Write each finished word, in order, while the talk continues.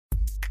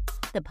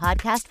The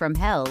Podcast from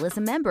Hell is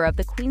a member of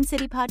the Queen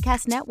City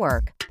Podcast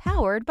Network,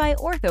 powered by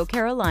Ortho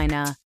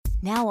Carolina.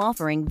 Now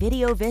offering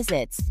video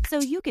visits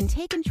so you can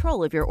take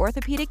control of your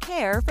orthopedic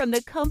care from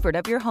the comfort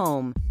of your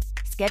home.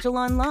 Schedule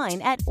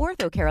online at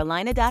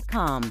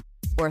orthocarolina.com.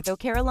 Ortho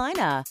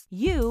Carolina,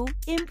 you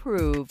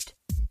improved.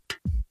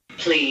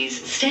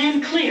 Please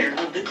stand clear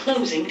of the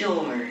closing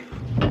door.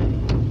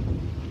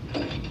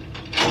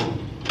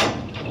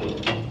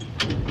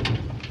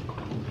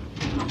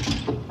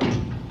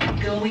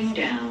 Going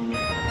down.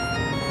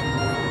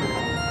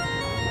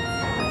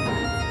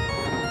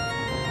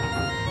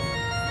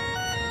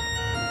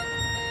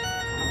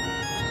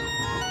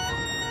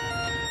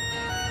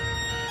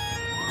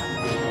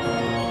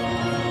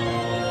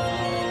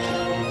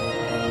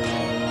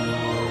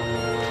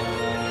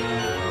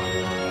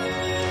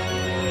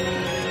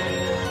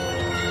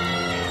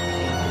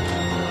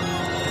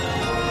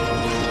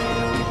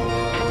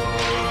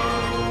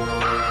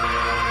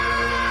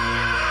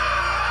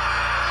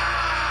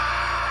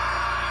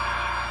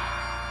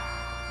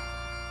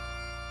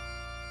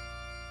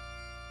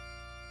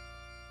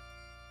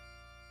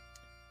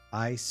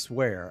 I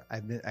swear,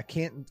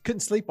 couldn't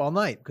sleep all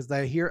night because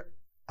I hear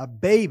a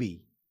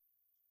baby.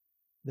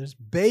 There's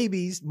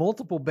babies,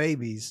 multiple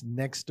babies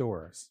next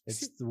door.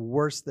 It's the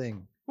worst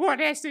thing. Well,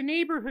 that's the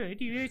neighborhood.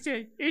 It's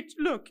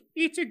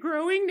a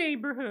growing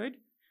neighborhood.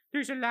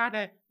 There's a lot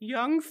of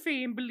young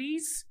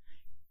families,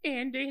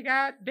 and they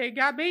got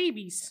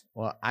babies.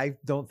 Well, I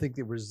don't think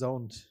they were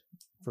zoned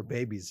for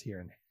babies here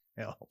in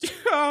hell.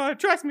 Oh,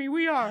 trust me,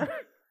 we are.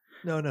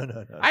 No.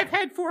 I've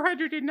had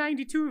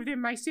 492 of them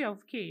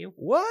myself, Kale.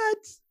 What?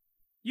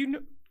 You know,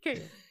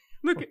 Kale,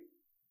 look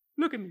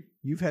at me.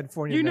 You've had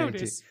 492. You know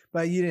this.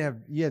 But you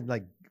had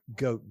like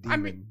goat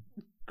demon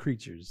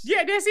creatures.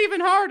 Yeah, that's even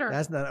harder.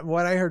 That's not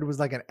what I heard was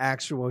like an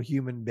actual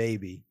human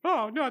baby.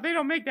 Oh, no, they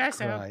don't make that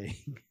sound.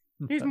 Crying.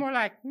 He's more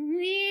like,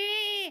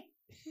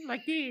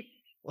 like this.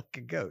 Like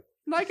a goat.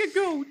 Like a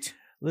goat.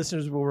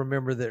 Listeners will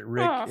remember that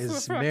Rick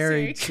is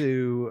married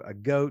to a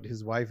goat.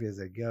 His wife is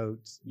a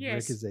goat. Yes.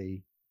 Rick is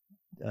a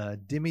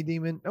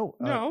demon. Oh,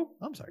 no.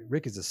 I'm sorry.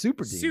 Rick is a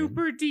super demon.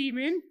 Super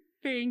demon.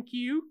 Thank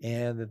you.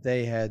 And that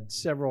they had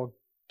several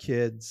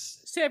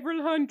kids.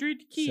 Several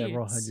hundred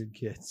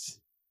kids.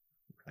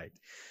 Right.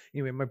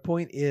 Anyway, my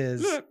point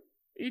is, look,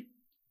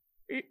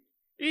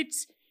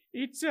 it's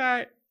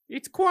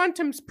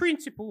quantum's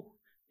principle.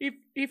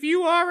 If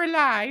you are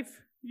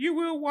alive, you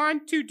will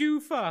want to do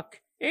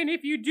fuck, and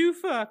if you do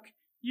fuck,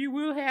 you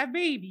will have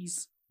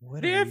babies.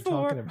 What are you talking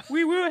Therefore, about?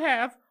 we will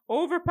have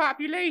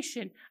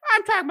overpopulation.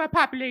 I'm talking about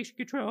population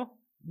control.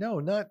 No,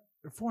 not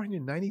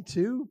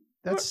 492.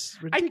 That's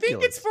ridiculous. I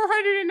think it's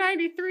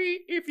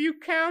 493 if you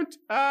count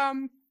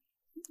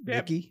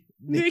Nikki.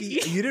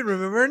 Nikki. You didn't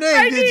remember her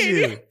name, did you?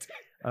 Didn't.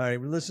 All right,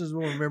 listeners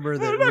will remember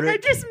that. Oh, look,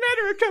 Rick, I just met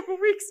her a couple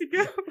weeks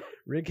ago.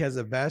 Rick has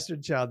a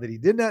bastard child that he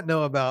did not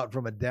know about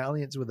from a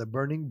dalliance with a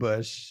burning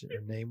bush.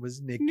 Her name was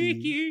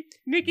Nikki.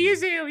 Nikki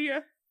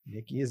Azalea.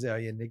 Nikki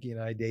Azalea. Nikki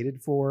and I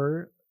dated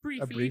for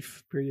Briefly. a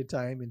brief period of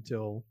time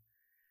until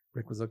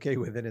Rick was okay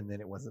with it, and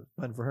then it wasn't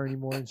fun for her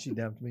anymore, and she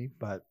dumped me.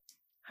 But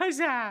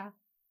Huzzah.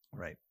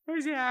 right.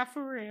 Huzzah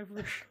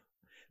forever.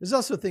 There's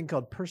also a thing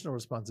called personal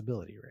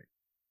responsibility, Rick.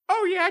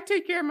 Oh, yeah, I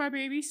take care of my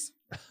babies.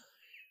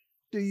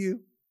 Do you?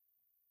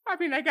 I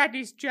mean, I got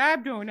this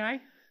job, don't I?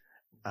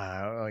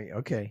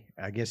 Okay.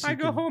 I guess I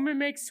go home and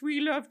make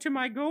sweet love to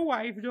my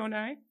go-wife, don't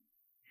I?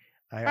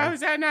 How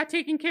is that not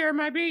taking care of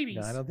my babies?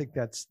 No, I don't think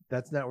that's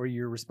not where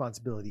your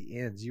responsibility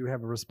ends. You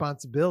have a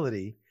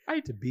responsibility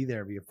to be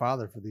there, be a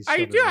father for these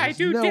children. I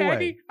do, no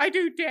daddy. way. I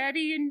do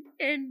daddy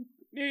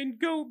and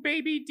go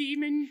baby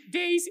demon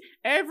days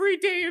every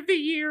day of the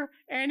year,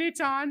 and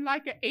it's on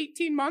like an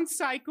 18-month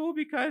cycle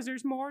because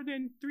there's more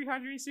than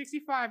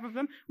 365 of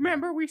them.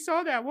 Remember, we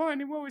saw that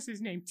one, and what was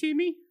his name?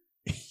 Timmy?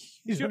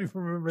 You don't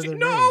even remember their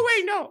No, names.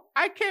 wait, no.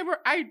 I can't.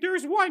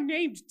 There's one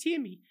named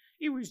Timmy.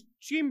 It was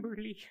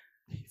Jimberly.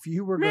 If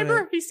you were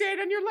Remember, he sat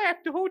on your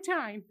lap the whole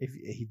time. If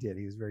he did,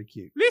 he was very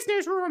cute.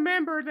 Listeners will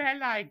remember that,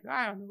 like,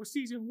 I don't know,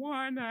 season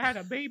 1, I had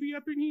a baby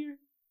up in here.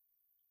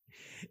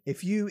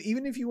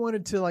 Even if you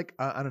wanted to, like,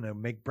 I don't know,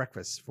 make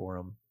breakfast for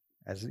him,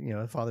 as you know,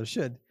 a father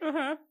should.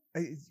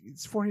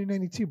 It's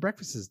 492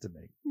 breakfasts to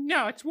make.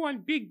 No, it's one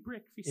big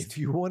breakfast. If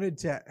you wanted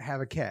to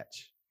have a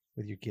catch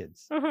with your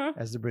kids,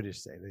 as the British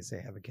say, they say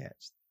have a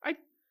catch.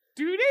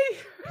 Do they?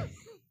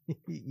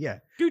 Yeah.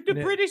 Do the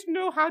British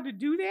know how to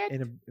do that?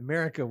 In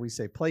America, we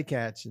say play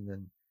catch, and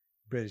then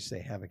British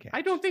say have a catch.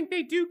 I don't think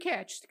they do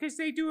catch because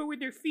they do it with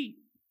their feet.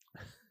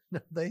 No,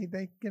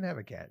 they can have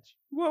a catch.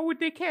 What would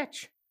they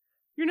catch?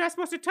 You're not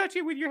supposed to touch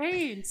it with your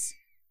hands.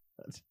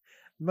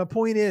 My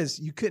point is,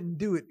 you couldn't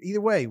do it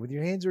either way, with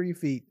your hands or your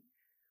feet,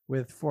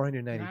 with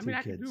 492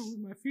 I kids. can do it with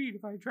my feet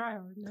if I try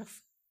hard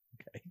enough.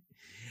 Okay.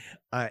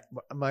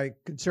 My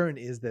concern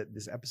is that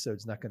this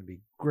episode's not going to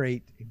be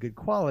great and good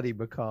quality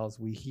because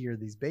we hear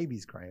these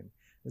babies crying.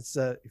 It's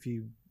if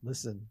you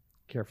listen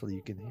carefully,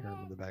 you can hear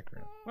them in the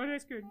background. Well,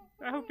 that's good.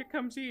 I hope it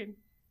comes in.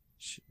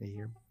 Shh, they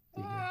hear.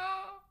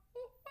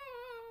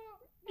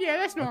 Yeah,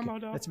 that's Okay, normal,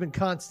 though. that's been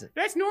constant.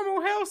 That's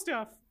normal hell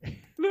stuff.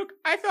 Look,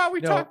 I thought we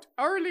No. talked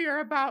earlier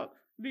about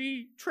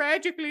the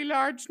tragically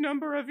large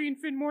number of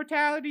infant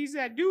mortalities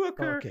that do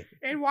occur Okay.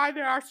 and why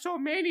there are so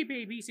many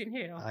babies in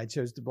hell. I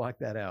chose to block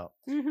that out.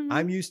 Mhm.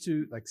 I'm used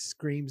to like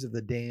screams of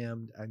the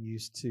damned. I'm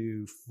used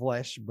to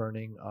flesh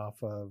burning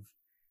off of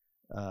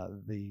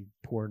the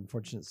poor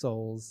unfortunate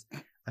souls.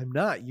 I'm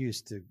not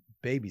used to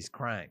babies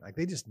crying. Like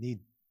they just need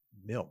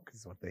milk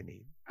is what they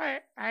need.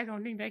 I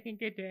don't think they can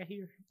get that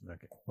here.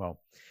 Okay.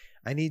 Well,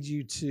 I need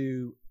you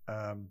to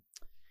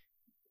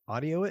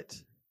audio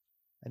it.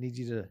 I need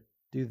you to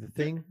do the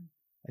thing.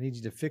 I need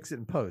you to fix it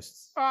in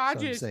post. I'll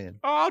That's what I'm saying.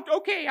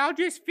 I'll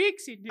just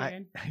fix it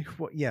then.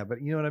 Well, yeah,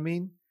 but you know what I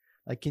mean?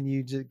 Like, can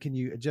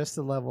you adjust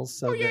the levels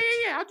so yeah,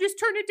 that I'll just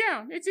turn it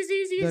down. It's as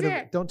easy as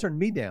that. don't turn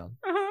me down.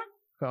 Uh-huh.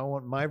 I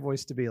want my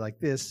voice to be like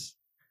this.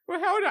 Well,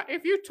 hold on.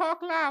 If you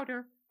talk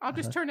louder, I'll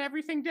just turn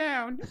everything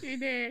down,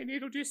 and then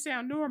it'll just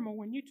sound normal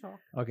when you talk.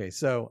 Okay,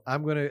 so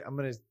I'm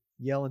gonna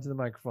yell into the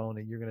microphone,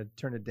 and you're gonna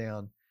turn it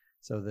down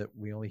so that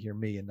we only hear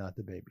me and not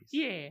the babies.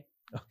 Yeah.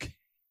 Okay.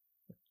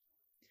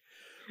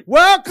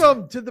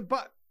 Welcome to the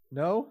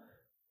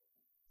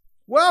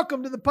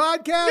Welcome to the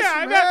podcast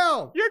from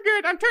hell. You're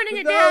good. I'm turning For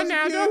it down those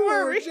now. of you Don't who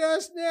are worry.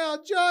 just now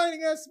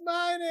joining us,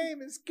 my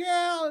name is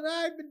Cal, and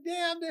I've been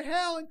damned to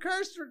hell and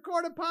cursed to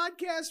record a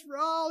podcast for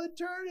all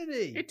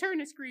eternity.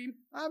 Eternal scream.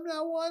 I'm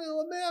not one to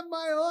lament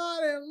my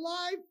lot in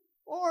life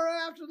or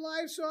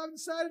afterlife, so I've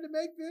decided to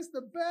make this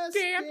the best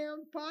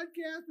damn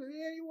podcast that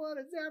anyone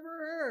has ever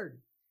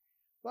heard.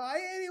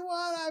 By anyone,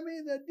 I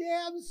mean the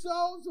damn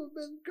souls who've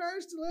been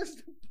cursed to listen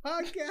to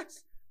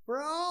podcasts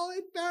for all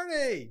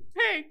eternity.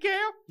 Hey,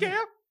 Cal,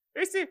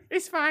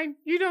 it's fine.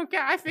 You don't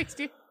got. I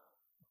fixed it.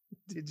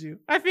 Did you?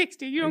 I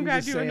fixed it. You don't you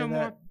gotta just do it no saying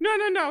more.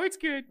 that? No, it's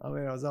good. I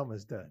mean, I was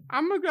almost done.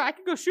 I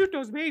can go shoot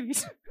those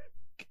babies.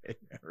 Okay,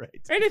 all right.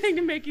 Anything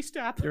to make you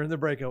stop. During the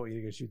break, I want you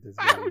to go shoot this.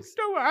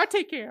 Don't worry, I'll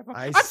take care of them.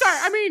 I'm sorry.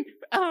 I mean,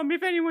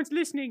 if anyone's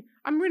listening,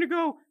 I'm gonna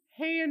go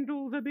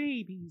handle the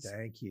babies.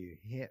 Thank you.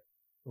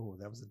 Oh,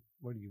 that was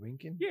what are you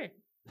winking? Yeah.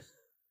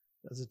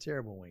 That was a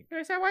terrible wink.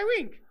 That's how I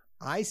wink.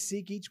 I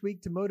seek each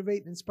week to motivate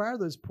and inspire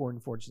those poor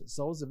unfortunate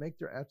souls to make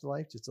their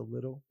afterlife just a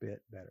little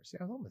bit better. See,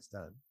 I was almost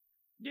done.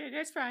 Yeah,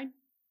 that's fine.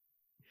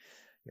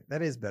 Yeah,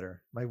 that is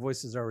better. My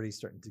voice is already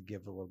starting to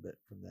give a little bit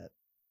from that.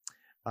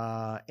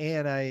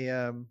 And I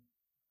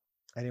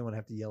didn't want to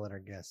have to yell at our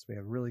guests. We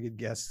have really good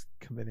guests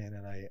coming in,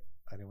 and I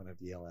didn't want to have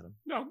to yell at them.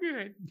 No,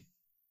 good.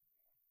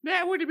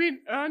 That would have been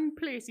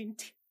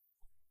unpleasant.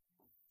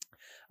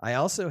 I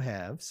also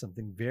have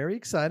something very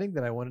exciting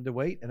that I wanted to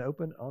wait and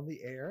open on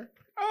the air.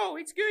 Oh,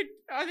 it's good.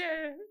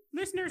 The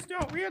listeners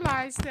don't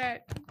realize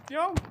that.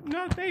 No,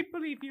 they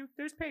believe you.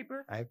 There's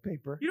paper. I have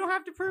paper. You don't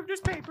have to prove there's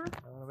paper.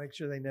 I want to make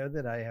sure they know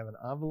that I have an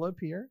envelope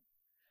here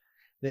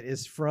that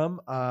is from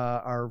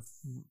our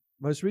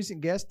most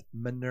recent guest,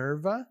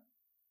 Minerva.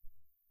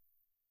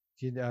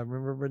 Do you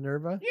remember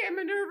Minerva? Yeah,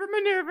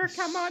 Minerva,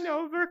 come on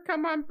over.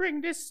 Come on,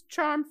 bring this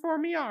charm for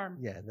me arm.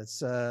 Yeah,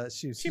 that's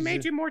she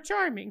made you more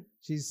charming.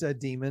 She's a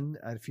demon,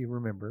 if you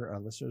remember. Our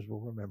listeners will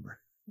remember.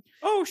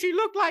 Oh, she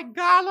looked like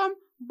Gollum,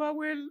 but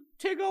with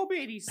tiggle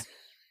bitties.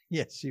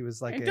 Yes, she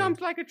was like dumped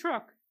like a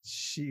truck.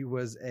 She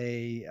was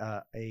a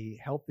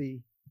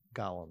healthy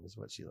Gollum, is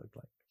what she looked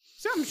like.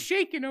 Something's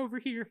shaking over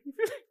here.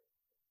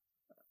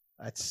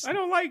 That's. I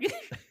don't like it.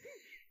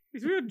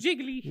 It's real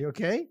jiggly. You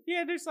okay?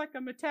 Yeah, there's like a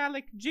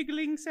metallic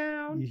jiggling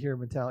sound. You hear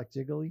metallic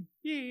jiggly?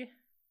 Yeah.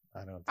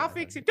 I don't. I'll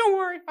fix it. Don't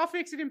worry. I'll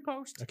fix it in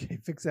post. Okay,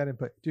 fix that in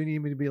post. Do you need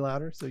me to be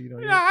louder so you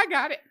don't? No, I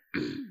got it.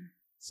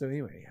 So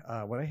anyway,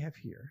 what I have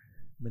here,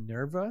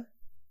 Minerva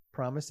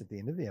promised at the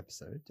end of the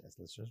episode, as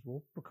listeners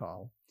will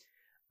recall,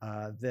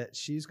 that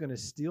she's going to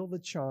steal the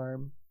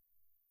charm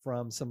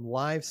from some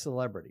live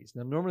celebrities.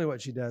 Now, normally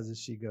what she does is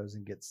she goes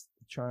and gets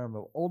the charm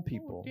of old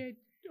people.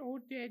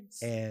 Old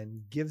deads.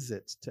 And gives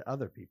it to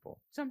other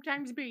people.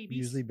 Sometimes babies.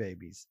 Usually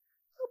babies.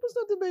 Hope it's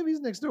not the babies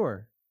next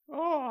door.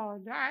 Oh,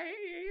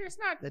 it's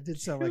not. That did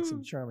sound like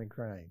some charming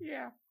crying.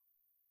 Yeah.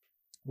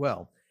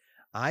 Well,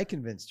 I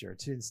convinced her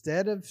to,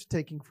 instead of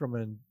taking from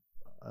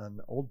an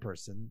old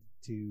person,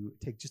 to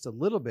take just a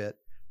little bit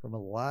from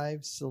a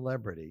live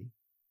celebrity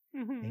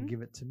and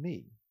give it to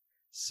me.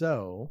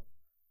 So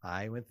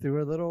I went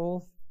through a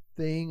little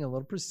thing, a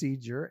little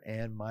procedure,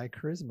 and my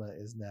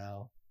charisma is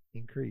now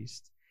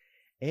increased.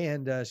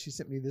 And she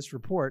sent me this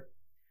report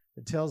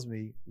that tells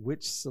me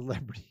which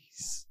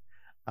celebrities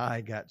I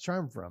got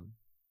charm from.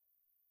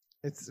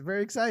 It's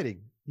very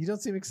exciting. You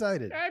don't seem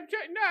excited.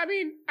 No, I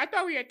mean, I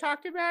thought we had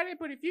talked about it,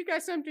 but if you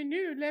got something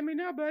new, let me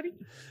know, buddy.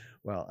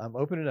 Well, I'm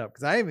opening it up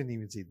because I haven't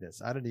even seen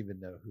this. I don't even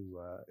know who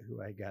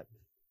I got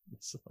the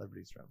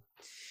celebrities from.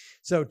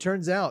 So it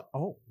turns out,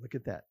 oh, look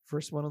at that.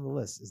 First one on the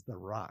list is The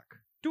Rock.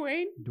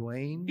 Dwayne.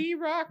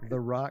 D.O.G. The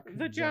Rock.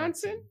 The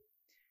Johnson.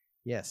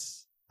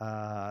 Yes.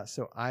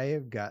 So I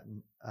got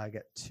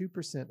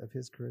 2% of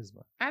his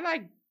charisma. I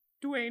like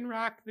Dwayne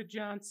Rock the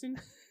Johnson.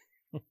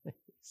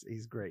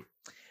 He's great.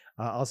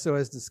 Also,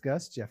 as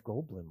discussed, Jeff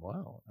Goldblum.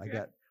 Wow. I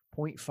got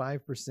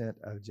 0.5%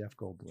 of Jeff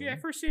Goldblum.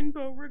 Jefferson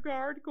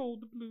Beauregard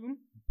Goldblum.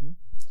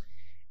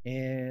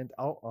 And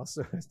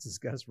also, let's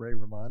discuss Ray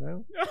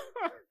Romano.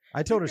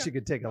 I told her she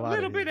could take a lot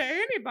little of bit of these.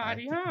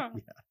 anybody, huh?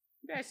 Yeah.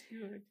 That's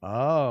good.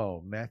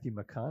 Oh, Matthew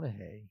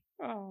McConaughey.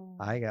 Oh.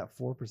 I got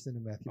 4%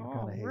 of Matthew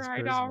McConaughey's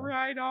right,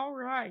 charisma. all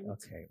right.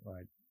 Okay, all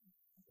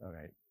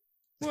right.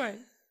 What?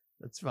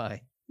 That's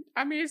fine.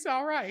 I mean, it's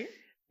all right.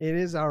 It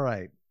is all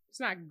right. It's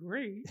not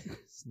great.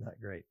 It's not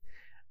great.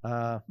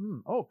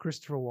 Oh,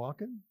 Christopher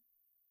Walken.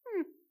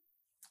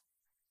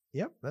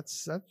 Yep,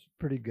 that's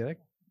pretty good. I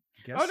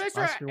guess. Oh, that's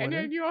Oscar right. And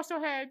winner. then you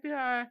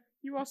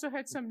also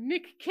had some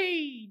Nick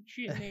Cage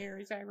in there,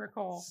 as I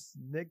recall.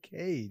 Nick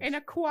Cage. An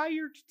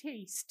acquired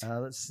taste.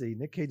 Let's see.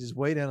 Nick Cage is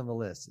way down on the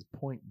list. It's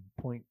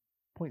 .002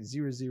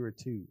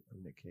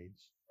 of Nick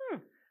Cage.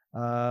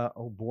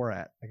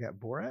 Borat. I got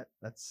Borat.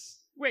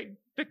 That's. Wait,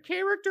 the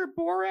character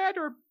Borat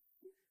or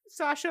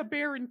Sacha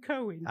Baron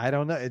Cohen? I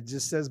don't know. It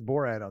just says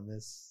Borat on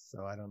this,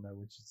 so I don't know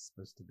which it's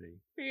supposed to be.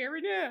 Fair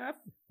enough.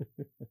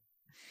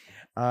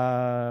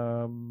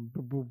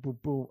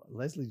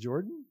 Leslie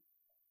Jordan.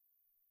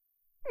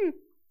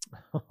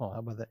 Oh, how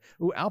about that?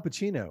 Ooh, Al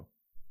Pacino.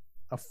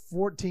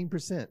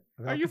 14%.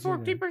 Are you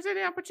 14%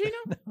 Al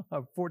Pacino?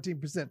 No,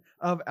 14%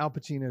 of Al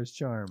Pacino's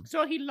charm.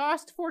 So he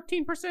lost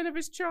 14% of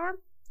his charm?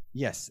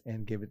 Yes,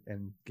 and gave it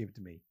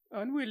to me.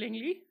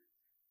 Unwillingly.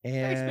 And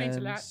That explains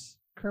a lot.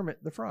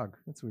 Kermit the Frog.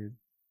 That's weird.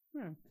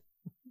 Hmm.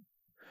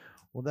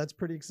 Well, that's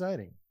pretty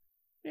exciting.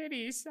 It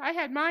is. I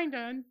had mine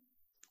done.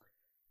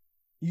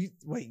 You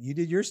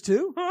did yours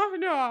too? Oh,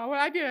 no. Well,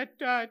 I did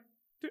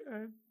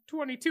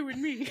 22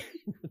 and me.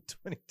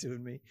 22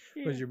 and me.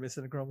 Yeah. Because you're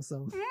missing a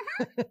chromosome.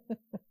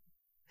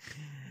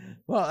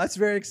 Well, that's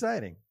very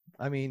exciting.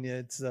 I mean,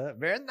 it's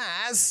very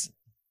nice.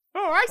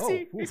 Oh, I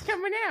see. Oh, It's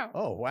coming out.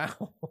 Oh, wow.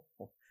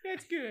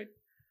 That's good.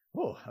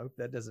 Oh, I hope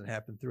that doesn't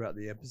happen throughout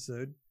the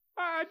episode.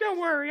 Don't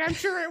worry. I'm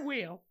sure it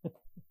will.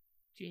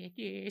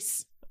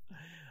 Jackass.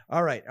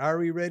 All right. Are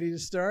we ready to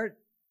start?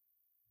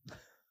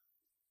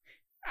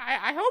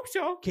 I hope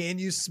so. Can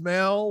you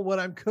smell what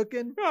I'm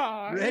cooking?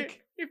 Oh,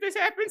 Rick? If this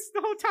happens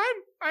the whole time,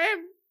 I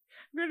am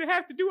going to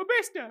have to do a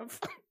best of.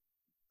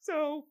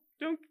 So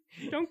don't,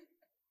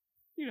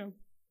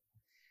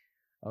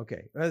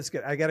 Okay. That's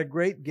good. I got a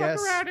great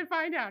guess. fuck around and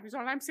find out is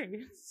all I'm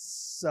saying.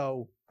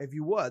 So, if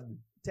you would,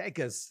 take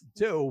us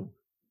to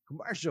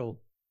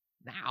commercial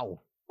now.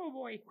 Oh,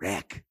 boy.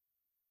 Rick,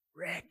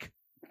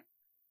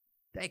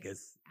 take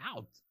us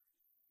out.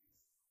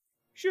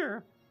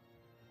 Sure.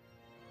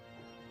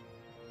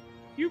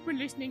 You've been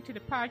listening to the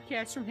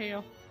podcast from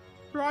Hell,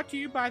 brought to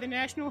you by the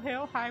National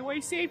Hell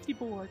Highway Safety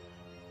Board.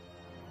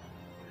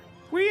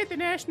 We at the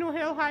National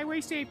Hell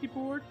Highway Safety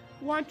Board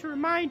want to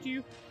remind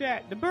you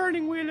that the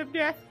burning wheel of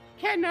death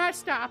cannot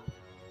stop,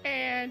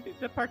 and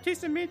the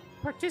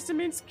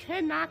participants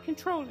cannot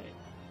control it.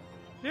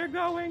 They're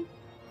going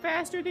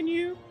faster than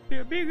you,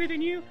 they're bigger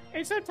than you,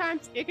 and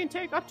sometimes it can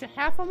take up to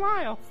half a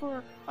mile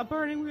for a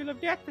burning wheel of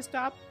death to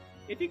stop.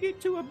 If you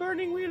get to a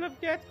burning wheel of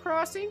death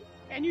crossing,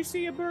 and you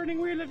see a burning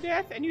wheel of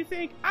death, and you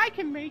think, I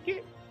can make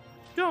it,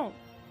 don't.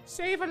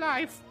 Save a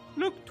life.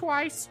 Look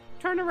twice.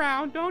 Turn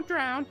around. Don't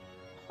drown.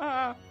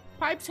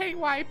 Pipes hate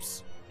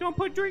wipes. Don't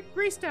put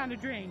grease down the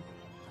drain.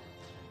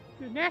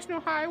 The National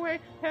Highway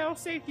Hell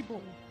Safety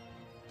Board.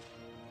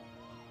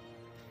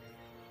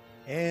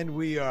 And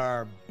we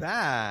are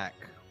back.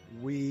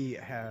 We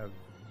have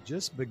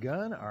just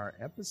begun our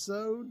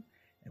episode,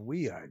 and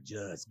we are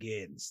just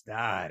getting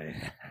started.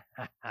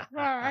 All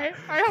right.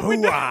 I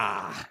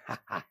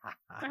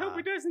hope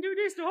it doesn't do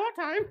this the whole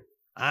time.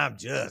 I'm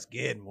just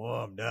getting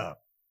warmed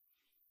up.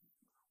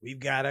 We've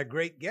got a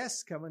great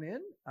guest coming in.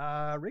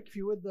 Rick, if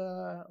you would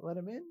let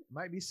him in.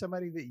 Might be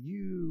somebody that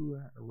you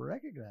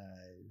recognize.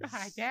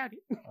 I doubt it.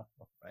 All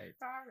right.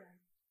 All right.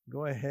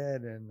 Go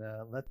ahead and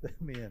let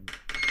them in.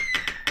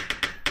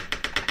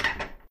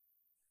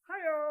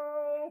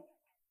 Hi-oh.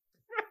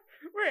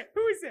 Wait,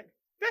 who is it?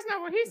 That's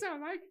not what he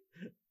sounds like.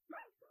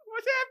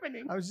 What's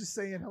happening? I was just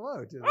saying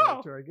hello to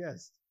our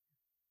guest.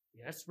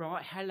 That's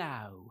right.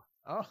 Hello.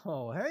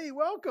 Oh, hey,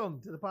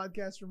 welcome to the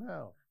podcast from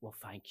hell. Well,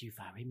 thank you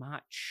very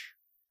much.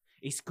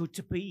 It's good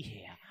to be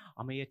here.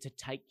 I'm here to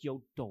take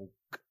your dog.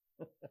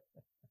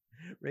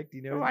 Rick, do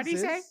you know who What'd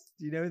this he is? say?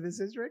 Do you know who this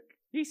is, Rick?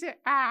 He said,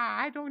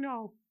 I don't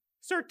know.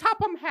 Sir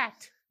Topham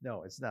Hatt.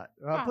 No, it's not.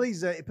 Oh.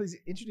 Please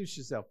introduce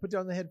yourself. Put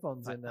down the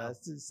headphones and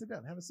sit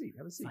down. Have a seat.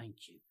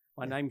 Thank you.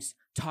 My name's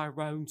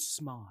Tyrone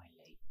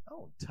Smiley.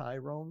 Oh,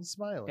 Tyrone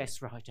Smiley.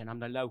 That's right, and I'm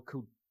the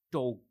local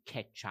dog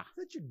catcher. Is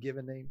that your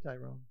given name,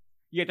 Tyrone?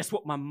 Yeah, that's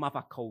what my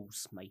mother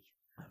calls me.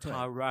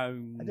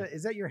 Tyrone.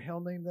 Is that your hell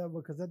name, though?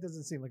 Because that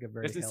doesn't seem like a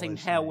very Doesn't seem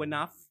hellish hell name.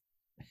 enough.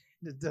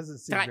 It doesn't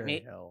seem Damn very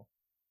it. hell.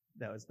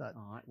 No, it's not.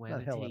 All right, well,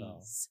 not it hell at all.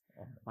 is.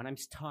 My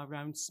name's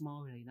Tyrone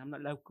Smiley, and I'm the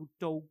local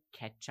dog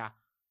catcher.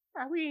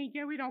 We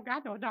don't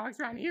got no dogs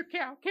around here.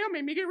 Cal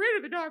made me get rid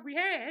of the dog we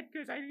had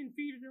because I didn't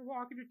feed it or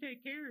walk it or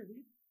take care of it.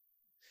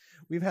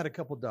 We've had a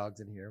couple dogs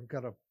in here. We've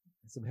got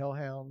some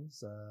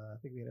hellhounds. I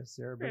think we had a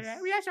Cerberus.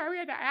 We had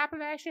the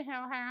Appalachian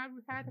Hellhound.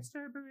 We had a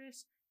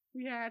Cerberus.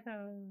 We had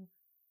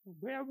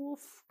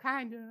werewolf,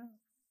 kind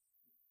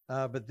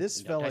of. But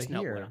this No, fella that's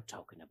not here, what I'm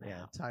talking about.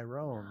 yeah,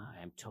 Tyrone.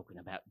 I am talking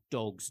about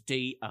dogs,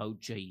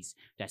 D.O.Gs.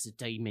 That's the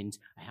demons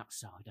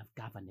outside of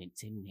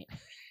governance, isn't it?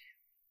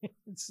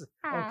 It's,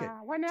 okay,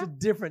 What it's a now?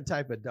 different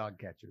type of dog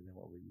catcher than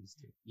what we're used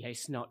to. Yeah,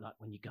 it's not like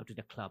when you go to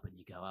the club and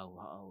you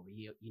go,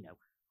 you know,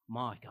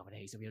 Mike over there,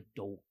 he's a real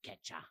dog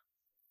catcher.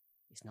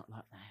 It's not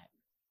like that.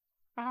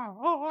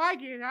 I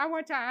get it. I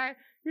want to.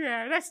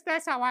 Yeah,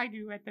 that's how I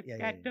do at the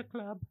Yeah, the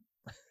club.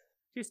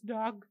 Just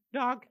dog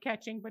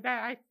catching, but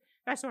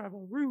that's sort of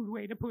a rude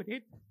way to put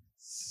it.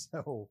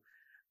 So,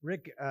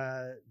 Rick,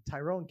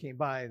 Tyrone came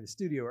by the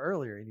studio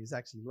earlier, and he's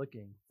actually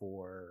looking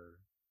for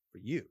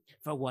you.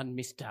 For one,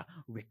 Mr.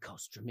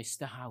 Rickostra,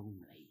 Mr.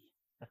 Homely.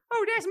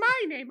 Oh, that's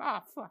my name. Oh,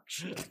 fuck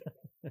shit.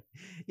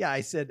 Yeah,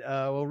 I said,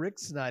 well,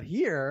 Rick's not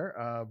here,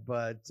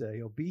 but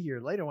he'll be here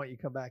later. Why don't you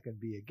come back and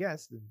be a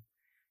guest, and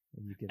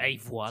you can. Et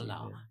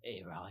voila,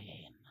 here I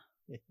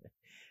am.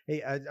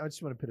 Hey, I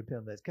just want to put a pin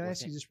on this. Can I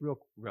What's ask you that? just real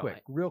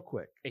Right.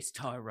 quick? It's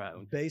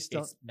Tyrone. Based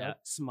on It's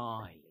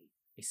Smiley.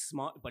 It's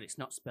smart, but it's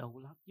not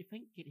spelled like you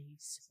think it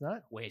is. it's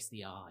not. Where's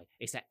the I?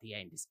 It's at the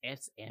end.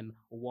 It's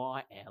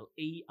Smylei.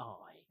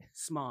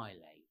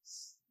 Smiley.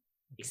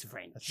 It's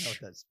French. That's not what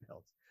that's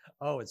spelled.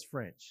 Oh, it's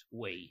French.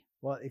 We.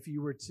 Well, if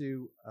you were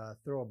to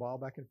throw a ball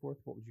back and forth,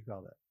 what would you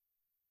call that?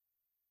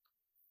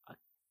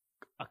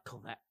 I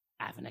call that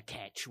having a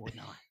catch,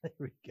 wouldn't I? There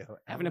we go.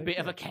 Having a bit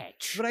of a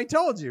catch. But I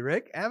told you,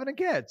 Rick, having a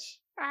catch.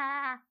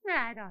 I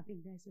don't think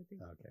that's a thing.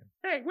 Okay.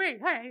 Hey, wait,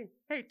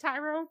 hey,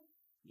 Tyrone,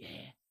 Yeah.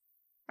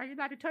 are you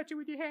allowed to touch it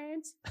with your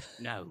hands?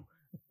 No,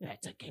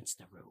 that's against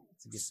the rules.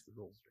 It's against the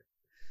rules, Rick.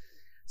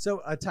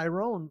 So,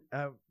 Tyrone,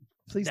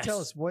 please tell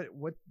Yes. us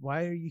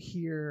why are you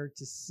here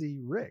to see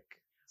Rick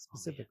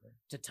specifically?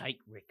 To take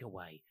Rick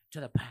away to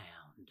the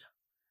pound.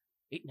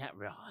 Isn't that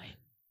right?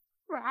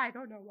 Well, I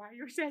don't know why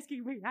you're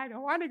asking me. I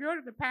don't want to go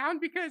to the pound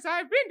because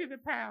I've been to the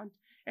pound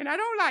and I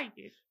don't like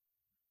it.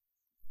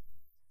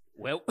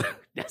 Well,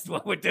 that's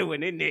what we're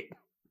doing, isn't it?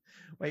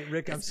 Wait,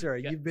 Rick, I'm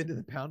sorry. Yeah. You've been to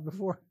the pound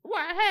before?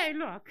 Well, hey,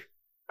 look,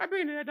 I've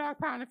been to the dog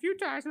pound a few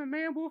times with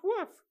man woof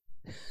woof.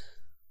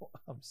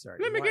 I'm sorry.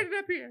 Let me why? get it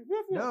up here.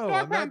 Woof woof. No, dog I'm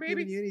pound, not baby.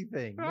 giving you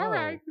anything. All No.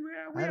 right.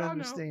 Well, we I don't all know.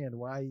 understand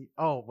why.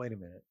 Oh, wait a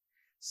minute.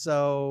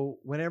 So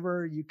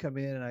whenever you come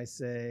in and I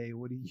say,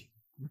 what'd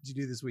you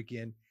do this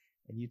weekend?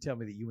 And you tell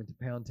me that you went to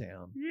Pound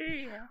Town.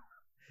 Yeah.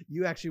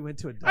 You actually went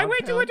to a dog I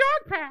went to a pound?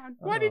 dog pound.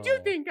 What did you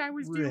Oh, think I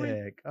was doing?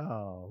 Rick.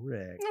 Oh,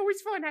 Rick. It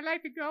was fun. I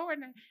like to go,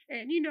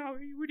 and you know,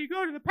 when you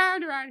go to the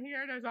pound around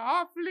here, there's an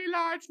awfully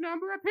large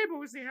number of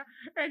pibbles there,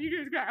 and you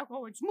just gotta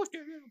go and smush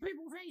their little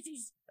pibble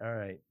faces. All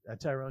right.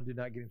 Tyrone, do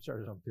not get him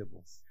started on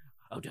Pibbles.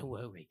 Oh, don't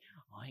worry.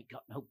 I ain't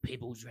got no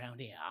pibbles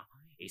round here.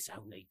 It's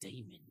only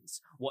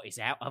demons. What is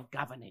out of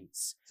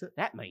governance? So-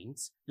 That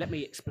means, let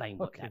me explain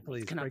what Okay, that please,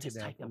 means. Can I break it just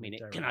down take for a me, minute?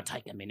 Tyrone. Can I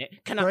take a minute?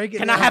 Break it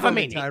Can down I have for a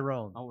me, minute?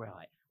 Tyrone. All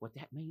right. What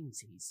that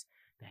means is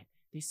that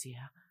this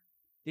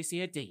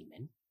here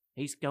demon,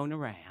 he's going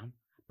around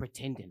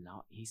pretending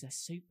like he's a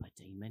super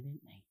demon,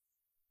 isn't he?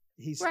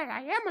 He's Well, I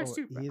am a oh,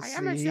 super. he is, I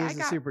am a. he I is a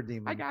got. super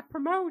demon. I got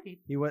promoted.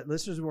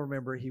 Listeners will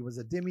remember he was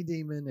a demi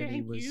demon, and he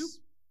Thank was you.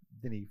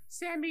 then he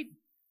Semi.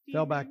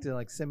 fell back to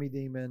like semi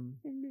demon,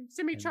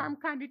 semi charm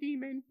kind of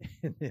demon.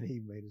 and then he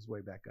made his way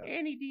back up.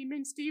 Any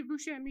demon. Steve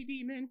Buscemi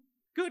demon.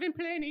 Good and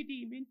plenty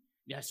demon.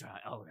 That's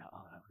right. All right.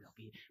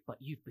 Okay. But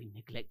you've been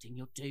neglecting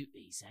your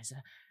duties as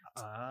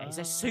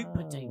a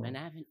super demon,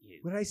 haven't you?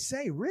 What did I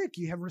say, Rick?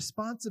 You have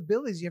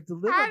responsibilities. You have to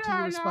live I up to your don't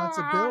know.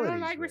 responsibilities. I don't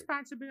like Rick.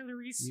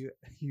 responsibilities.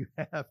 You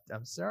have to.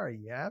 I'm sorry,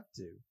 you have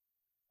to.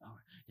 Oh,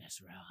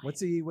 that's right.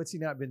 What's he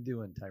not been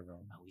doing,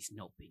 Tyrone? Oh, he's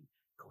not been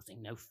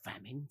causing no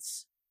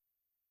famines.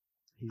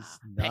 He's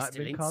not been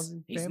Pestilence.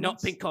 causing He's famines?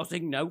 not been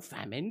causing no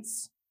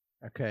famines,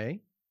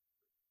 Okay.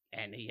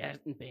 and he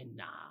hasn't been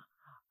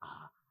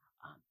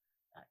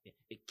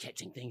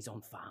catching things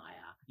on fire.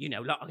 You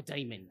know, like a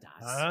demon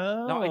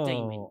does. Like a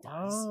demon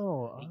does.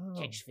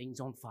 He catch things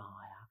on fire,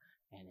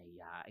 and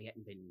he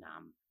hasn't been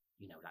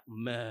like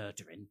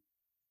murdering,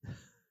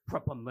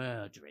 proper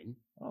murdering.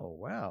 Oh,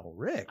 wow,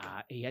 Rick.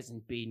 He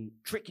hasn't been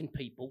tricking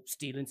people,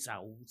 stealing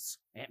souls.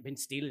 He hasn't been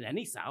stealing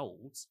any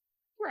souls.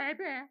 Right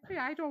there.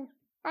 Yeah, I don't.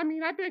 I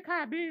mean, I've been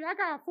kind of busy. I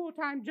got a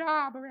full-time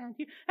job around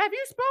here. Have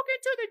you spoken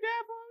to the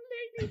devil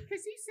lately?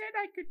 Because he said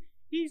I could.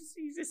 He's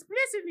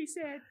explicitly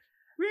said,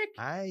 Rick,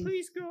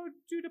 please go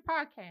do the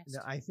podcast. No,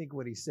 I think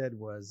what he said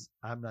was,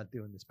 I'm not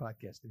doing this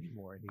podcast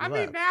anymore. And he I left.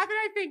 mean, now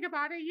that I think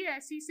about it,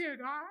 yes, he said,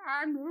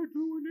 I'm not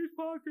doing this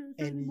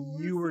podcast And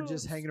anymore. you were so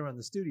just hanging around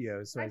the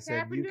studio, so I said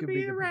happened you to could be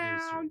be the around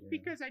producer. Yeah.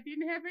 because I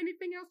didn't have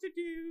anything else to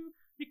do.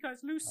 Because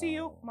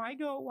Lucille, Oh. my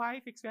goat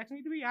wife, expects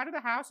me to be out of the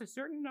house a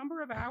certain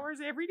number of hours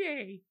every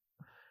day.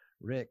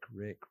 Rick.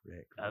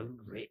 Oh,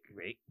 Rick.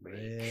 I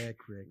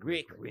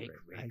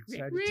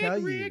tried to Rick, tell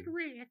Rick, you.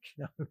 Rick.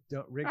 No,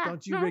 don't Rick. Ah,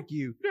 Don't you no, Rick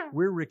you. no.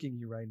 We're Ricking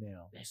you right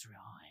now. That's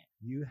right.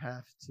 You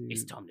have to.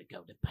 It's time to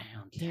go to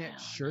Pound You can't Town.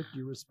 shirk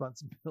your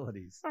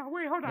responsibilities. Oh,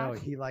 wait, hold No, on.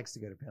 he likes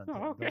to go to Pound Oh,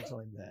 Town. okay. Don't tell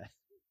him that.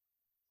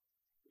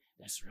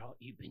 That's right.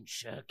 You've been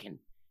shirking,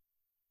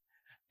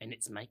 and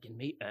it's making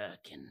me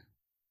irking.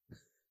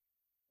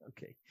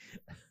 Okay.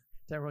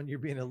 Tyrone, you're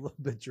being a little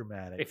bit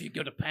dramatic. If you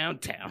go to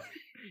Pound Town,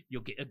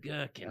 you'll get a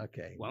gherkin.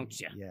 Okay. Won't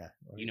you? Yeah.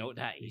 You know what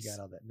that is? You got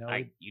all that. No,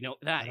 you know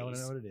what that I don't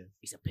is? know what it is.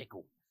 It's a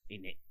pickle,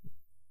 isn't it?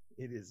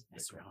 It is.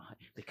 That's right.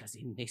 Because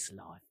in this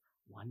life,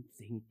 one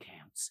thing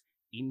counts.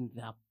 In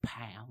the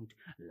pound,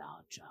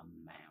 large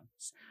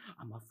amounts.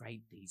 I'm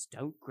afraid these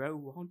don't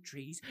grow on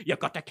trees. You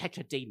got to catch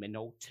a demon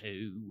or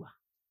two.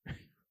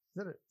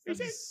 Is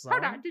that a song?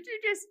 Hold on, did you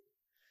just...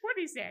 What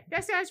is that?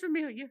 That sounds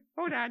familiar.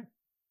 Hold on.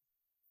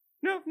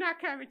 Nope, not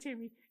coming to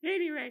me.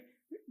 Anyway,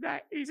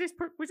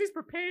 was this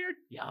prepared?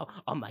 Yeah,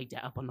 I made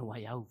that up on the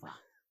way over.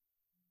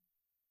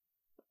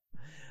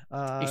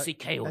 You see,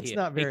 Kale that's here.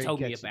 not very He told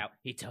catchy.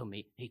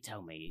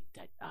 me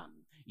that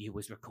you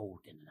was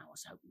recording, and I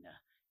was hoping to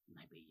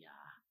maybe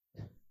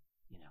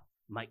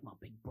make my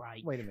big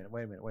break. Wait a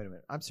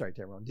minute. I'm sorry,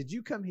 Tyrone. Did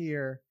you come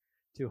here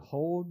to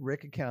hold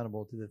Rick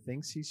accountable to the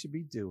things he should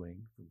be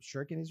doing from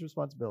shirking his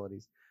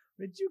responsibilities?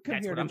 Or did you come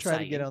That's here what to I'm try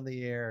to get saying. on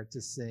the air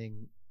to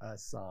sing a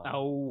song?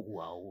 Oh,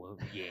 well,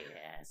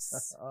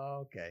 yes.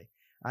 Okay.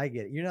 I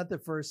get it. You're not the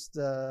first,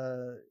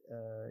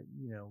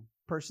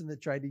 person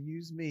that tried to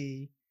use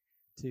me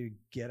to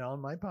get on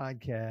my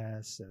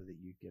podcast so that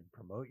you can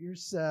promote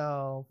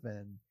yourself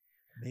and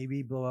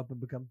maybe blow up and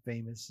become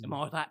famous. Am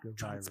I that go viral.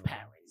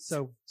 transparent?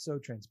 So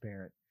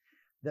transparent.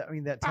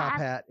 That top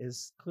hat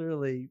is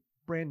clearly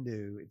brand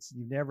new.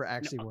 You've never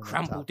actually I worn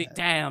crumbled that it top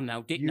hat. down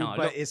now, didn't I?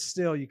 But Look, it's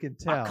still, you can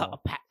tell.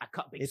 I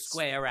cut a big It's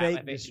square out fake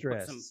of it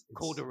distress. and put some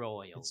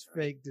corduroy over It's it.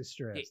 fake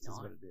distress Didn't is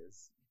I? what it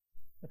is.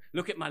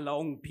 Look at my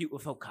long,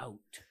 beautiful coat.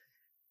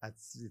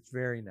 It's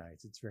very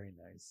nice. It's very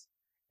nice.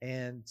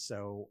 And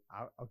so,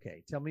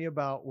 okay, tell me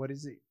about what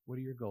is it? What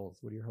are your goals?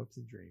 What are your hopes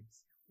and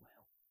dreams?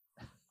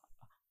 Well,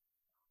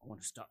 I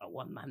want to start a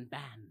one-man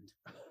band.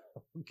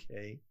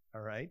 Okay,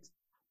 all right.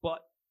 But,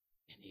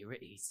 and here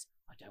it is,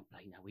 I don't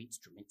play no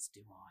instruments,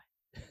 do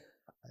I?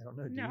 I don't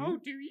know. Do No,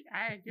 you? do you?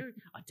 I do.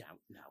 I don't.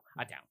 No,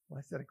 I don't. Why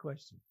is that a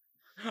question?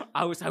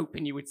 I was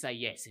hoping you would say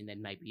yes, and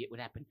then maybe it would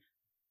happen.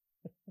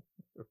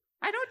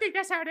 I don't think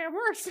that's how that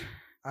works.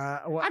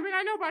 Well, I mean,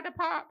 I know about the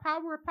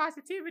power of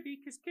positivity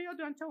because Kale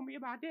done told me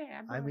about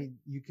that. I but- mean,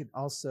 you can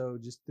also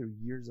just through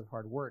years of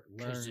hard work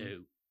learn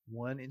Kazoo.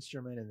 one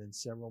instrument and then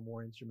several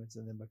more instruments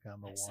and then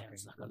become a That walking.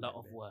 sounds like a one-man lot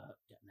of band. work,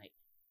 doesn't it?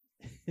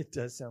 It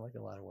does sound like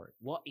a lot of work.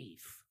 What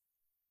if,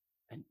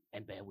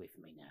 and bear with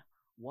me now,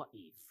 what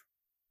if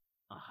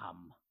I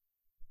hum?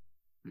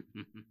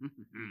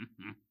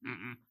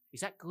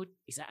 Is that good?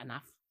 Is that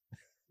enough?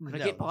 Could I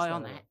No, get by that's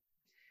on not that? enough.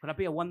 Could I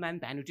be a one-man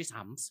band who just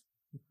hums?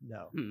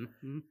 No.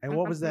 Mm-hmm. And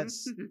what was that?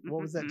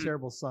 What was that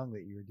terrible song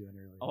that you were doing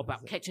earlier? Oh, What was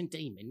about that? catching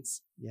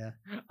demons? Yeah.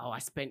 Oh, I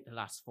spent the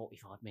last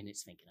 45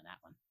 minutes thinking of that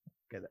one.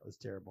 Okay, that was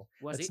terrible.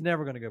 Was It's it?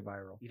 never going to go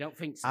viral. You don't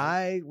think so?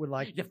 I would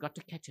like. You've got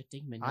to catch a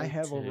demon. I or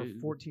have over two.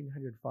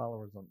 1,400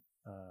 followers on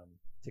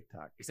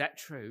TikTok. Is that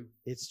true?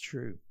 It's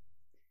true,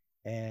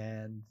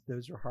 and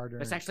those are harder.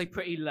 That's actually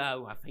pretty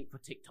low, I think, for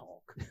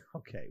TikTok.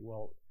 Okay.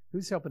 Well,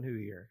 who's helping who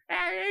here?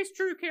 It's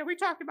true, Kale. We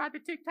talked about the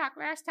TikTok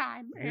last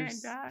time,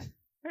 Here's- and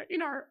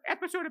in our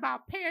episode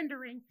about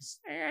pandering,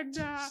 and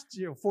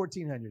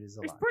 1,400 is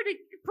a it's lot.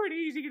 pretty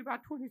easy to get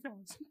about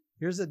 20,000.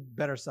 Here's a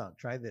better song.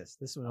 Try this.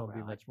 This one will be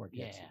Alright, much more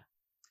catchy. Yeah.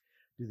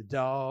 Do the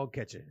dog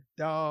catch it?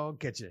 Dog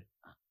catch it?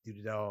 Do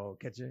the dog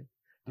catch it?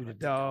 Do the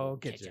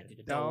dog catch it? Do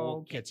the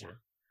Dog dog catch catch it?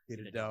 ya.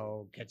 Do the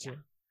dog catch it?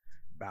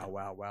 Bow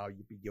wow wow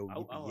yippee yo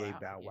Oh, yippee yay oh,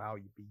 bow yeah. wow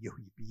yippee yo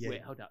yippee yay.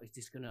 Wait, hold up. Is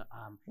this gonna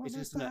Why is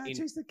this must gonna I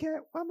chase the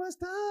cat? Why must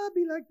I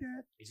be like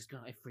that? is this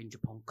gonna infringe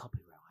upon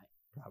copyright?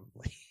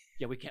 Probably.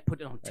 Yeah, we can't put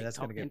it on Right, that's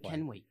TikTok, gonna get then, can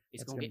flagged. we?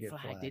 It's That's gonna gonna get get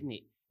flagged, flagged. isn't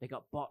it? They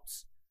got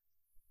bots.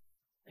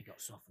 They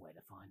got software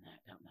to find that,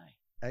 don't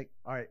they?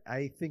 All right.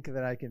 I think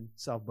that I can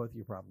solve both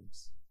your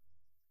problems.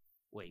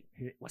 Wait,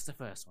 Here- what's the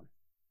first one?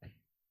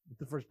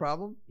 The first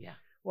problem? Yeah.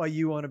 Well,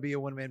 you want to be a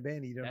one-man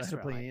band. You don't That's know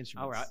how to play any right.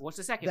 instruments. All right. What's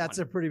the second That's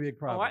a one? pretty big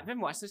problem. All right, then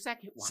what's the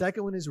second one?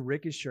 Second one is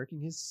Rick is shirking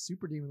his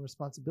super demon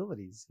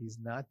responsibilities. He's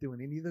not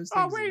doing any of those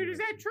things. Oh wait, you is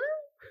that mentioned. true?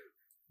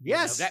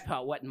 Yes. No, that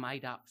part wasn't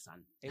made up,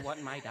 son. It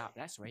wasn't made up.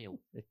 That's real.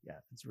 Yeah,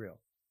 it's real.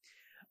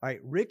 All right,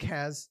 Rick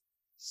has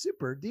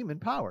super demon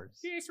powers.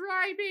 That's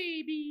right,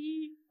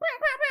 baby. Bow,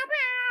 bow,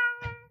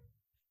 bow, bow.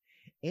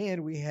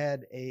 And we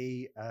had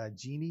a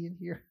genie in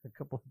here a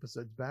couple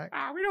episodes back.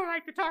 We don't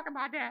like to talk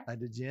about that.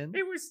 The djinn.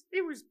 It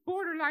was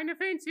borderline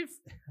offensive.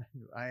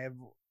 I have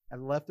a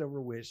leftover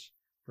wish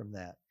from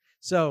that.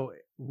 So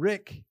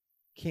Rick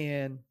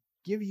can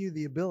give you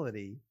the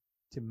ability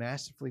to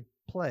masterfully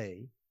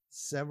play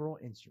several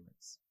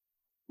instruments.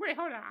 Wait,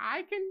 hold on.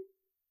 I can.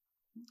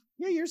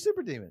 Yeah, you're a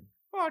super demon.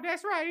 Oh,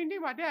 that's right. I didn't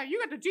think about that. You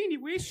got the genie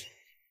wish.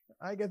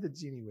 I got the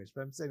genie wish,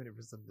 but I'm saving it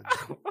for something.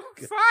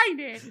 Fine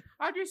then.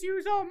 I'll just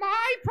use all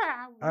my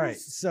powers. All right,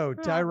 so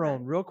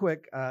Tyrone, real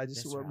quick,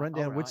 just That's right. run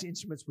down All which right.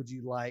 instruments would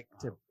you like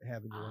to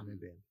have in your one-man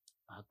band?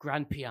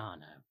 Grand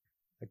piano,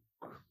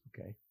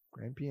 Okay,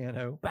 grand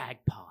piano,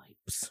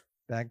 bagpipes,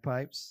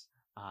 bagpipes.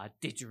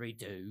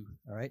 didgeridoo.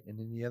 All right, and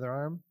in the other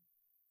arm.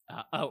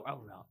 Right.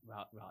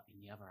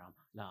 In the other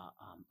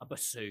arm, a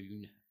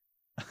bassoon.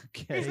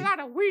 Okay. There's a lot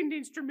of wind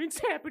instruments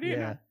happening.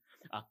 Yeah.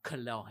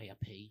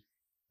 Calliope.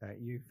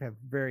 You have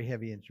very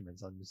heavy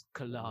instruments. I'm just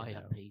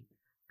Calliope.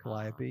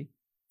 Calliope.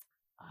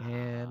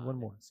 And one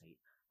more. Let's see.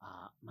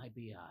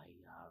 Maybe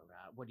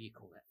what do you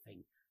call that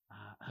thing?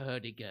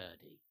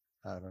 Hurdy-gurdy.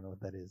 I don't know what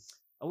that is.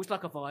 Oh, it's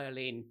like a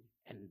violin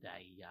and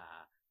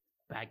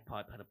a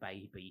bagpipe and a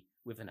baby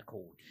with an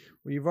accordion.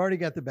 Well, you've already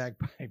got the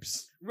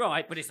bagpipes.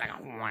 Right, but it's like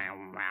a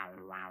wow, wow,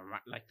 wow,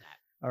 like that.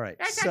 All right.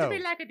 That sounds a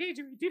bit like a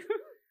didgeridoo.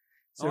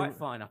 All right,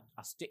 fine.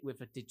 I'll stick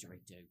with a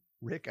didgeridoo.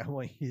 Rick, I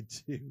want you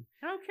to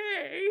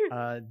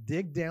Okay.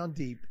 dig down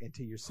deep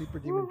into your super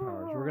demon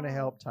powers. We're going to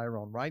help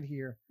Tyrone right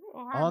here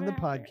on the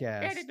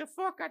podcast. Edit the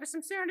fuck out of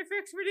some sound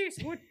effects for this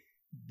one.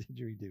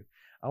 Didgeridoo.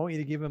 I want you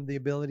to give him the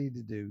ability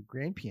to do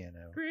grand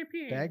piano,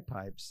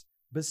 bagpipes,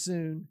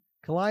 bassoon,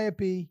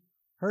 calliope,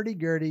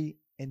 hurdy-gurdy,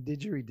 and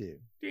didgeridoo.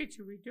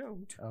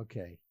 Didgeridoo.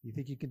 Okay. You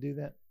think you can do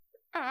that?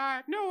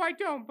 No, I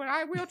don't, but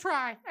I will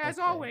try, as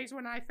Okay. always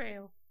when I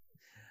fail.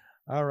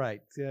 All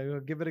right. So we'll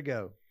give it a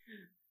go.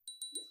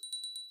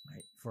 All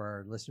right. For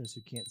our listeners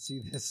who can't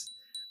see this,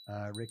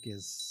 Rick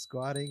is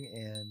squatting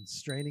and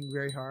straining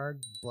very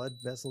hard. Blood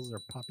vessels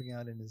are popping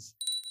out in his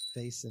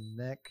face and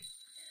neck.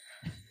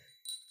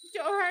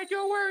 All right,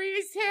 don't worry,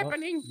 it's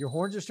happening. Your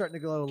horns are starting to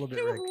glow a little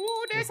bit, Rick.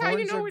 Ooh, that's Your how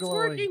you horns know are it's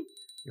glowing. working.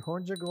 Your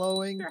horns are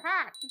glowing. They're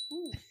hot.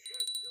 Ooh.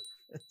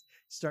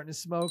 Starting to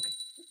smoke.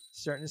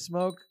 Starting to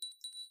smoke.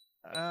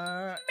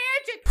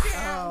 Magic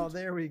sound. Oh,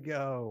 there we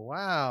go.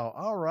 Wow.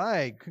 All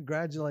right.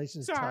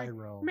 Congratulations, Sorry,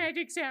 Tyrone.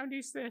 magic sound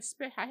is the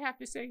I have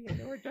to say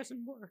it or it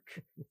doesn't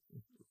work.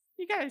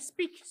 You gotta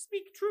speak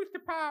truth to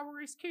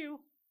power, as Q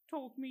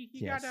told me.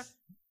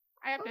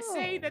 I have to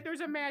say that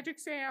there's a magic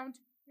sound,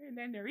 and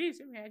then there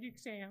is a magic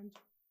sound,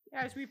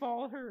 as we've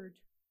all heard.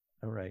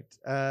 All right.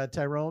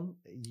 Tyrone,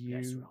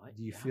 That's right,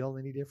 do you feel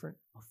any different?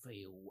 I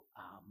feel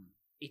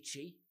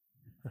itchy.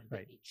 I feel a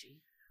Right. bit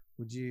itchy.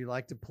 Would you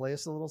like to play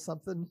us a little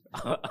something?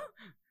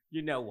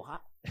 You know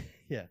what?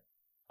 Yeah.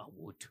 I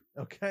would.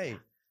 Okay.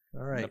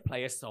 All I'm right. gonna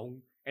play a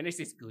song, and this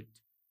is good.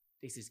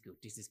 This is good.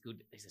 This is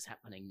good. This is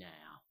happening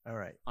now. All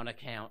right. On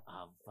account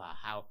of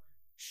how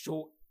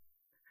short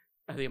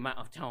the amount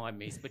of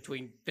time is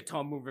between the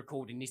time we're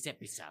recording this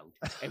episode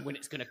and when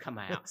it's going to come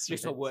out. That's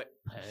This will right. work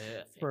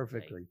perfectly.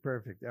 Perfectly.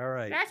 Perfect. All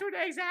right. That's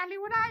exactly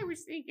what I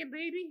was thinking,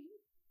 baby.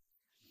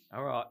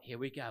 All right, here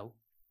we go.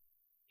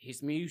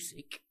 Here's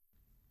music.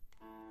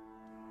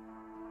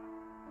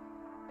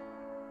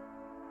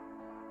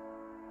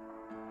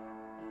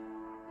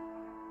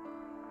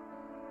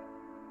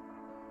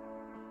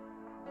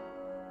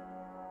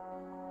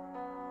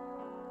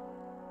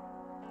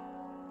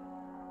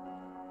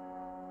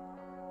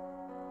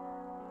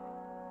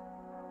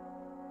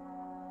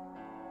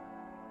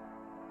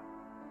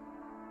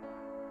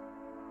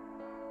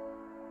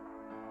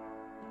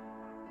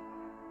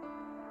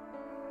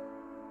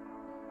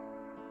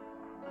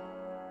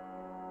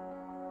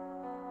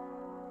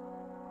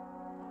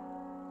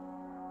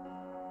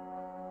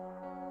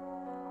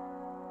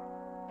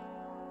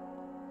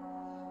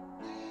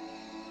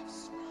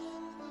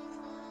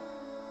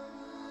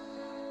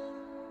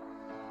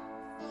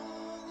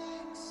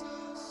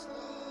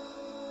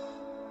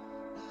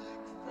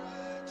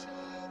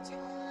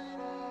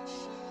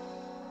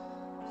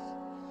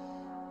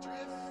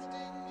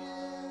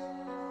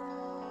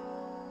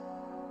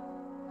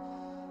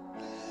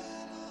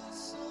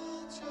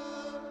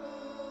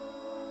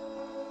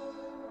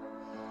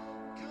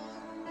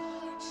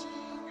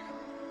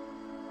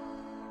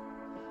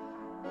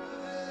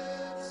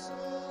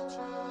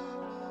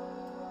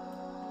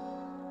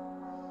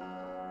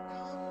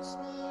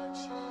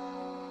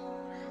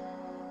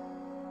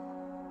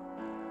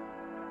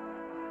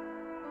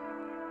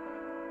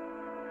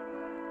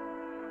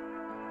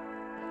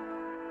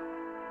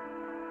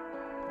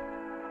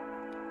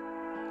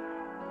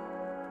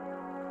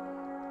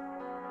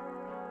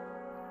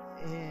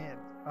 And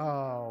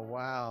oh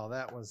wow,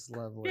 that was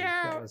lovely.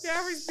 Yeah,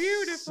 that was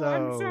beautiful.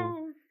 I'm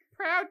so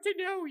proud to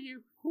know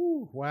you.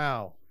 Whew,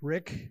 wow,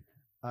 Rick,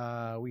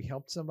 we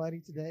helped somebody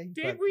today.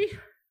 Did but we?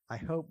 I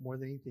hope more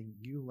than anything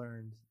you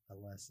learned a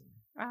lesson.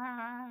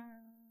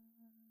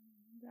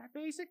 That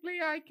basically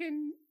I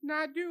can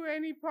not do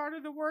any part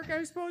of the work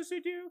I'm supposed to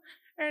do,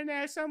 and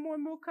that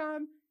someone will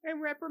come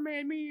and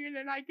reprimand me, and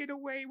then I get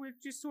away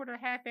with just sort of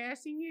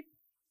half-assing it.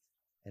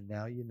 And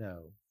now you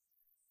know,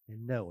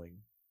 and knowing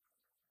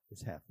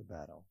is half the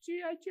battle.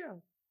 G.I.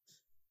 Joe.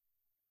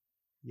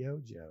 Yo,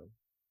 Joe.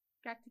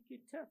 Got to get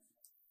tough.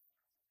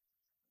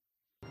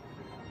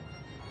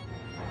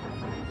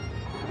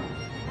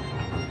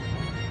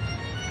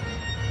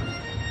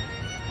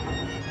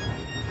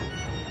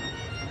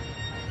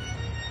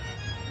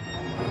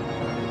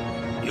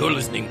 You're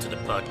listening to the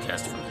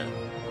podcast from hell,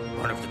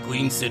 part of the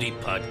Queen City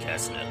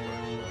Podcast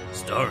Network,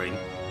 starring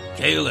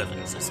Cale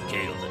Evans as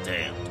Cale the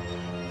Damned,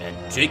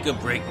 and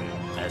Jacob Brayton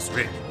as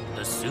Rick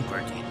the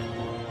Super Demon.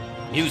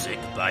 Music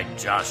by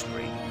Josh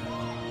Brayton.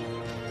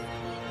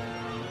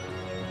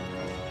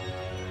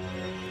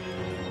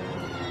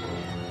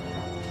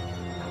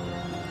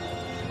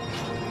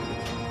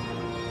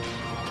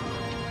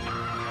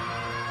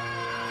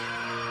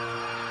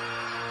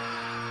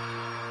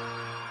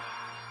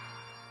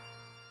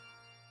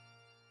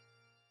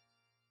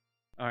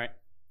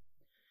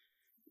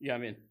 Yeah,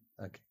 I'm in.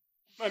 Okay.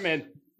 I'm in.